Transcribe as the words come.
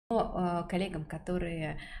Коллегам,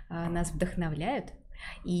 которые нас вдохновляют,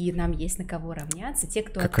 и нам есть на кого равняться, те,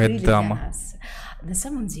 кто Какая открыли дама. для нас. На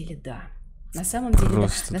самом деле, да. На самом деле,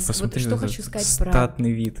 Просто да. посмотри, Вот что хочу сказать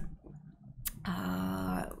статный вид.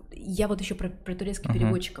 Я вот еще про турецких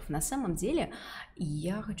переводчиков. На самом деле,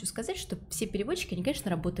 я хочу сказать, что все переводчики, они,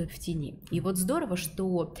 конечно, работают в тени. И вот здорово,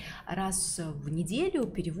 что раз в неделю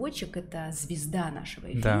переводчик — это звезда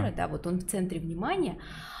нашего эфира, да, вот он в центре внимания,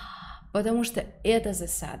 потому что это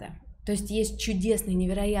засада. То есть есть чудесные,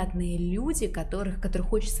 невероятные люди, которых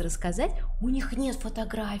хочется рассказать, у них нет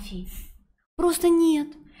фотографий, просто нет.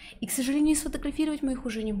 И, к сожалению, сформировать мы их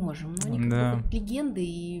уже не можем. Но они как бы легенды,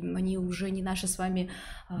 и они уже не наши с вами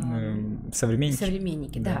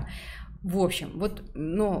современники. Да. В общем, вот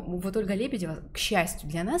Ольга Лебедева, к счастью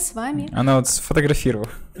для нас с вами... Она вот сфотографировала.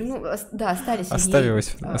 Ну, да, остался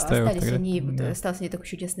у ней такой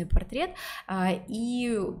чудесный портрет.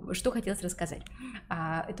 И что хотелось рассказать.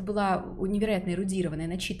 Это была невероятно эрудированная,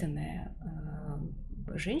 начитанная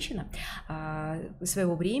женщина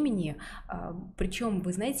своего времени, причем,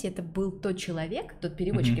 вы знаете, это был тот человек, тот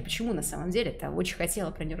переводчик, и почему на самом деле это очень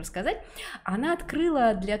хотела про нее рассказать, она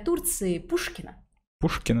открыла для Турции Пушкина.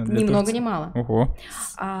 Пушкина для Ни много Турции. ни мало. Ого.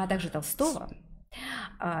 А также Толстого.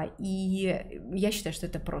 И я считаю, что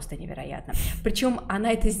это просто невероятно. Причем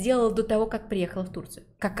она это сделала до того, как приехала в Турцию,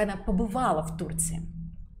 как она побывала в Турции.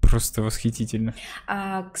 Просто восхитительно.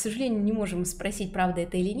 К сожалению, не можем спросить, правда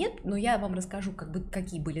это или нет, но я вам расскажу,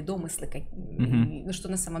 какие были домыслы, что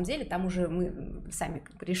на самом деле там уже мы сами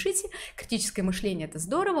решите. Критическое мышление — это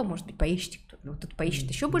здорово, может быть, поищите, кто-то поищет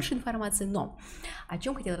еще больше информации, но о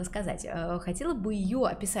чем хотела рассказать? Хотела бы ее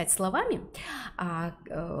описать словами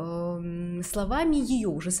ее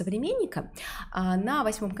уже современника на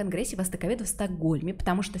 8-м конгрессе востоковедов в Стокгольме,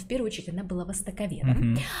 потому что в первую очередь она была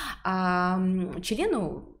востоковедом.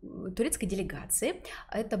 Члену турецкой делегации,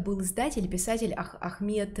 это был издатель и писатель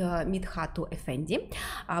Ахмед Мидхату Эфенди,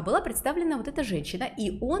 была представлена вот эта женщина,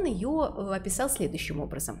 и он ее описал следующим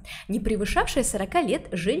образом: не превышавшая 40 лет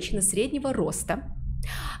женщина среднего роста,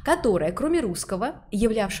 которая, кроме русского,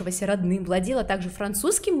 являвшегося родным, владела также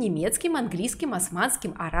французским, немецким, английским,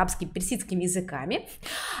 османским, арабским, персидским языками,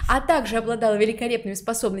 а также обладала великолепными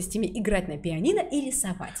способностями играть на пианино и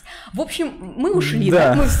рисовать. В общем, мы ушли,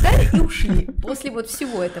 да, мы встали и ушли после вот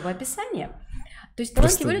всего этого описания. То есть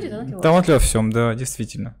талантливые люди, талантливо в всем, да,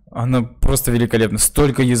 действительно. Она просто великолепна.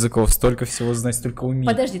 Столько языков, столько всего знать, столько уметь.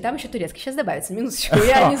 Подожди, там еще турецкий. Сейчас добавится, минуточку,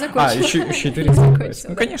 я не закончила. Еще и турецкий.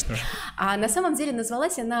 Ну, конечно же. А на самом деле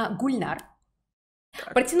назвалась она Гюльнар.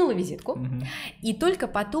 Протянула визитку, и только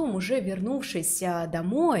потом, уже вернувшись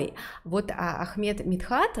домой, вот Ахмед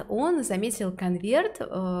Мидхат, он заметил конверт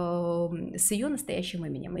с ее настоящим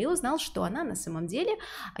именем и узнал, что она на самом деле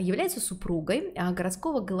является супругой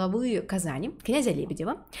городского главы Казани, князя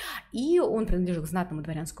Лебедева, и он принадлежал к знатному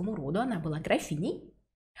дворянскому роду, она была графиней.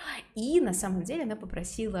 И на самом деле она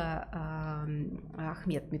попросила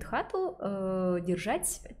Ахмед Мидхату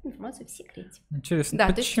держать эту информацию в секрете. Интересно, да,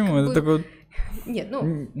 почему? Это такой... Нет,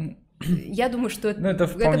 я думаю, что это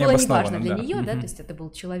было не важно для нее, да, то есть это был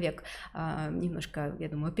человек немножко, я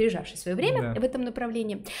думаю, опережавший свое время в этом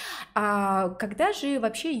направлении. Когда же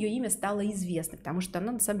вообще ее имя стало известно? Потому что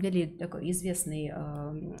она на самом деле такой известный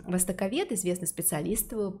востоковед, известный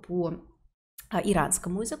специалист по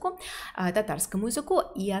иранскому языку, татарскому языку,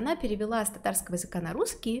 и она перевела с татарского языка на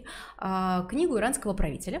русский книгу иранского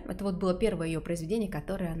правителя. Это вот было первое ее произведение,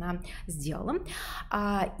 которое она сделала.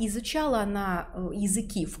 Изучала она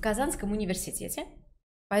языки в Казанском университете,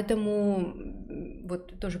 поэтому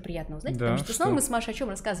вот тоже приятно узнать, потому что снова мы с Машей о чем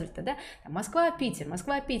рассказывали-то, да? Москва, Питер,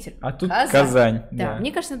 а тут Казань. Да,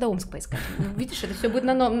 мне кажется, надо Омск поискать. Видишь, это все будет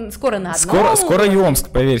скоро на одном. Скоро и Омск,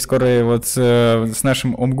 поверь, скоро вот с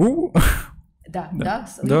нашим ОМГУ. Да.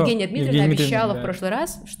 Евгения Дмитриевна обещала в прошлый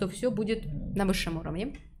раз, что все будет на высшем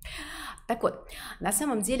уровне. Так вот, на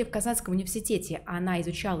самом деле в Казанском университете она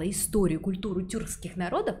изучала историю, культуру тюркских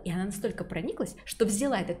народов, и она настолько прониклась, что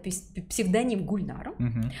взяла этот псевдоним Гюльнару,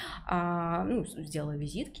 сделала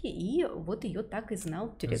визитки, и вот ее так и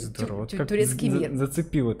знал турецкий мир.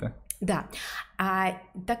 Зацепил это. Да,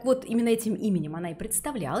 так вот, именно этим именем она и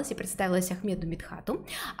представлялась Ахмеду Мидхату.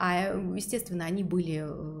 Естественно, они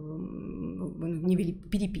вели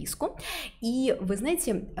переписку. И вы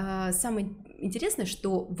знаете, самое интересное,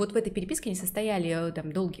 что вот в этой переписке они состояли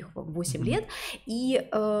там долгих 8 лет, и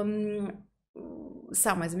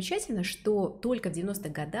самое замечательное, что только в 90-х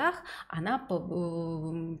годах она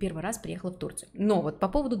первый раз приехала в Турцию. Но вот по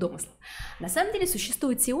поводу домыслов. На самом деле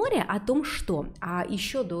существует теория о том, что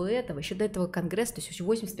еще до этого конгресса, то есть в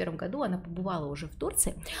 1981 году она побывала уже в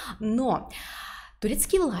Турции, но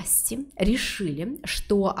Турецкие власти решили,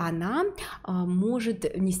 что она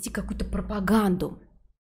может нести какую-то пропаганду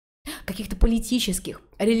каких-то политических,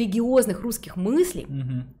 религиозных русских мыслей,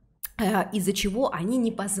 из-за чего они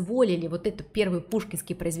не позволили вот это первое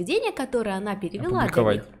пушкинское произведение, которое она перевела,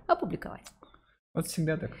 опубликовать. Вот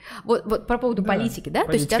себя так. Вот по поводу политики, да?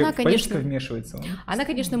 То есть она, конечно, вмешивается. Она,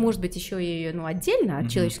 конечно, может быть еще и отдельно от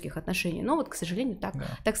человеческих отношений, но вот, к сожалению,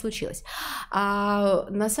 так случилось. А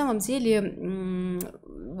на самом деле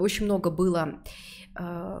очень много было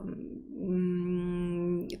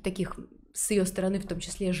таких с ее стороны, в том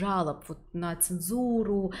числе, жалоб вот на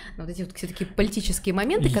цензуру, на вот эти вот все-таки политические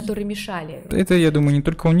моменты, которые мешали. Это, я думаю, не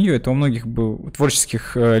только у нее, это у многих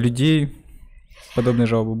творческих людей подобные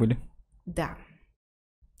жалобы были. Да.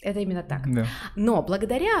 Это именно так. Да. Но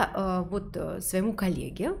благодаря вот своему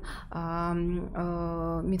коллеге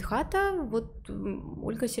Мидхата, вот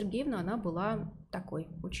Ольга Сергеевна, она была такой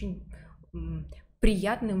очень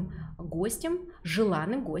приятным гостем,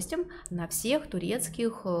 желанным гостем на всех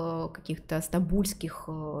турецких каких-то стамбульских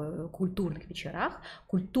культурных вечерах.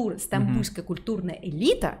 Стамбульская культурная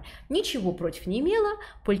элита ничего против не имела,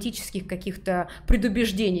 политических каких-то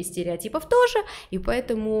предубеждений, стереотипов тоже, и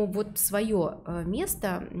поэтому вот свое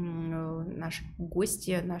место наша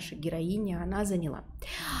гостья, наша героиня, она заняла.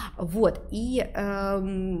 Вот, и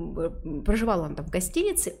проживала она там в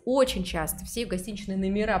гостинице, очень часто все гостиничные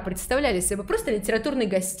номера представляли себе просто литературные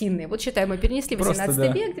гостиные. Вот считай, мы перенесли в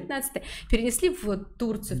 18 век, 19 перенесли в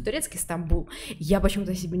Турцию, в турецкий Стамбул. Я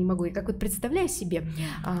почему-то себе не могу. И как вот представляю себе,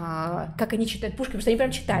 как они читают Пушкина, потому что они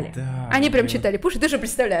прям читали. Да, они прям читали Пушкина, ты же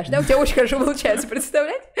представляешь, да? У тебя очень хорошо получается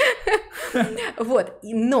представлять. Вот,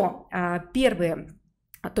 но первые...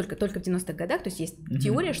 Только в 90-х годах, то есть есть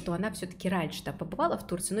теория, что она все-таки раньше там побывала в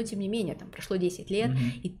Турции, но тем не менее там прошло 10 лет,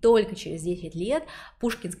 и только через 10 лет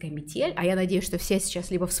пушкинская метель, а я надеюсь, что все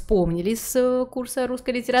сейчас либо вспомнили с курса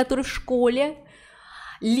русской литературы в школе,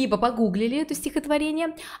 либо погуглили это стихотворение,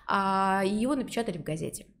 а его напечатали в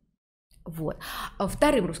газете. Вот.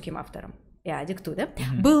 Вторым русским автором, я диктую, да,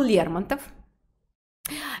 был Лермонтов.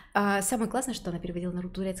 Самое классное, что она переводила на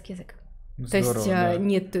турецкий язык. Здорово, то есть да.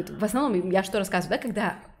 Нет, в основном я что рассказываю, да,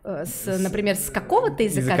 когда, например, с какого-то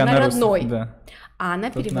языка на родной, да. А она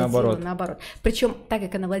тут переводила наоборот. Причем, так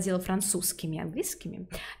как она владела французскими и английскими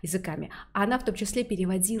языками, она в том числе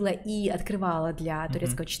переводила и открывала для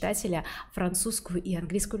турецкого читателя французскую и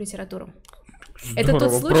английскую литературу. Это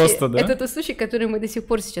тот случай, который мы до сих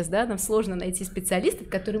пор сейчас, да, нам сложно найти специалистов,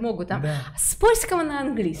 которые могут там с польского на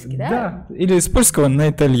английский, да? Да, или с польского на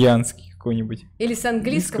итальянский какой-нибудь. Или с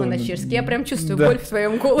английского на чешский. Я прям чувствую боль в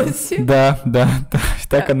своем голосе. Да,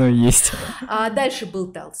 так оно и есть. Дальше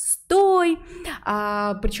был Толстой,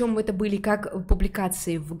 причем это были как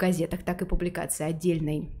публикации в газетах, так и публикации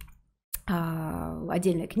отдельной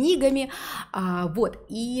книгами, вот,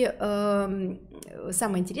 и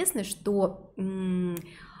самое интересное, что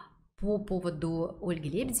по поводу Ольги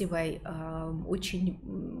Лебедевой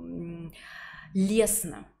очень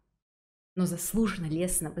лестно, но заслуженно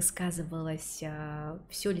лестно высказывалось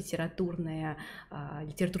все литературные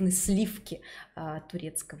сливки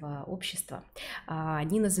турецкого общества.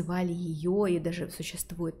 Они называли ее, и даже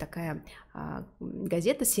существует такая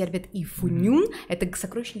газета «Сервет и Фунюн», это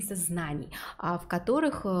сокровищница знаний, в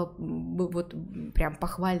которых вот прям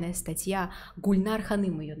похвальная статья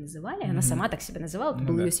Гюльнар-ханым ее называли, она сама так себя называла, это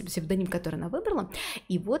был ее псевдоним, который она выбрала,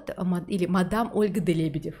 и вот, или мадам Ольга де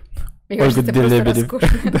Лебедев. Ольга де Лебедев.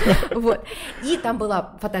 Вот. И там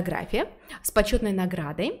была фотография с почетной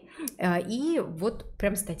наградой, и вот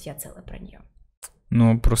прям статья целая про нее.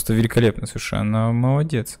 Ну, просто великолепно, слушай, она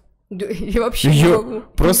молодец. Я вообще не могу.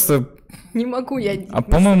 Просто... Не могу я...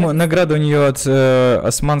 по-моему, награда у нее от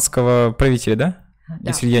османского правителя, да?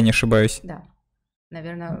 Если я не ошибаюсь. Да.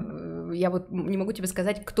 Наверное, я вот не могу тебе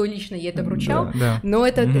сказать, кто лично ей это вручал, но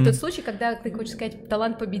это тот случай, когда, ты хочешь сказать,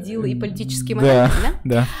 талант победил и политический момент,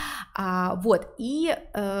 да? Вот, и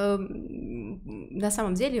на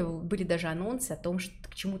самом деле были даже анонсы о том, что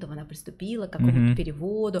к чему-то она приступила, к какому-то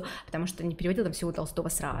переводу, потому что не переводила там всего Толстого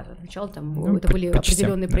сразу. Сначала там это были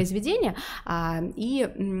определенные произведения, и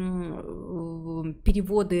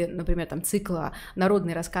переводы, например, там цикла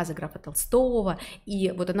 «Народные рассказы» графа Толстого,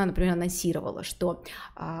 и вот она, например, анонсировала, что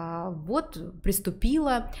вот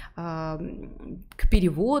приступила к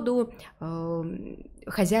переводу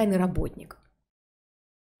 «Хозяин и работник».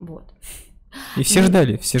 Вот. И все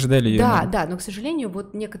ждали ее. Да, но, к сожалению,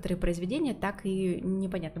 вот некоторые произведения так и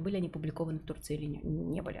непонятно, были они опубликованы в Турции или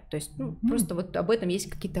не были. То есть, просто вот об этом есть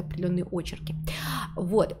какие-то определенные очерки.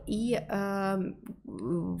 Вот, и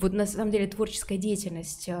вот на самом деле творческая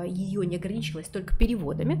деятельность ее не ограничивалась только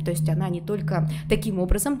переводами, то есть она не только таким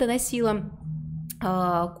образом доносила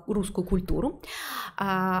русскую культуру.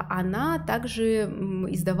 Она также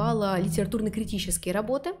издавала литературно-критические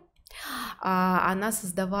работы. Она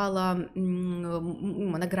создавала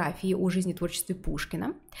монографии о жизни и творчестве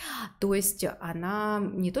Пушкина, то есть она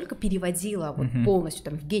не только переводила полностью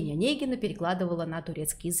там, Евгения Онегина, перекладывала на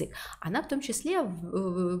турецкий язык, она в том числе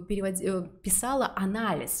писала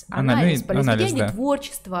анализ произведения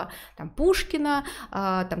творчества там, Пушкина,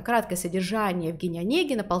 там краткое содержание Евгения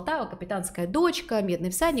Онегина, Полтава, Капитанская дочка, Медный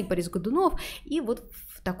всадник, Борис Годунов, и вот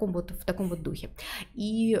в таком вот духе.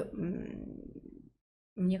 И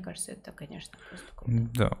мне кажется, это, конечно, просто круто.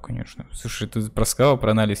 Да, конечно. Слушай, ты рассказала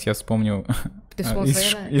про анализ, я вспомнил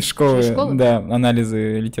из школы, да,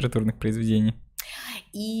 анализы литературных произведений.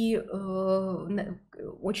 И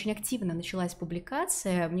очень активно началась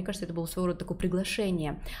публикация, мне кажется, это было своего рода такое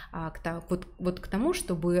приглашение к тому,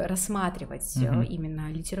 чтобы рассматривать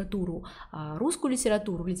именно литературу, русскую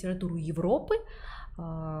литературу Европы,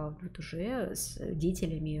 вот уже с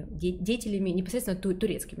деятелями, непосредственно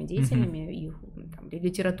турецкими деятелями, и там,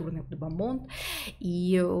 литературный бомонд,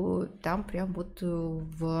 и там прям вот,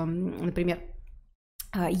 например,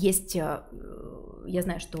 есть, я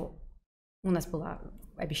знаю, что у нас было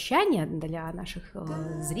обещание для наших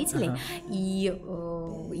зрителей, и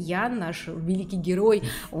Ян, наш великий герой,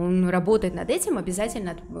 он работает над этим,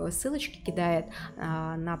 обязательно ссылочки кидает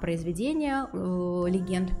на произведения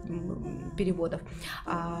легенд переводов,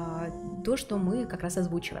 то, что мы как раз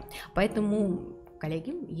озвучиваем. Поэтому,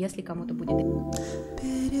 коллеги, если кому-то будет...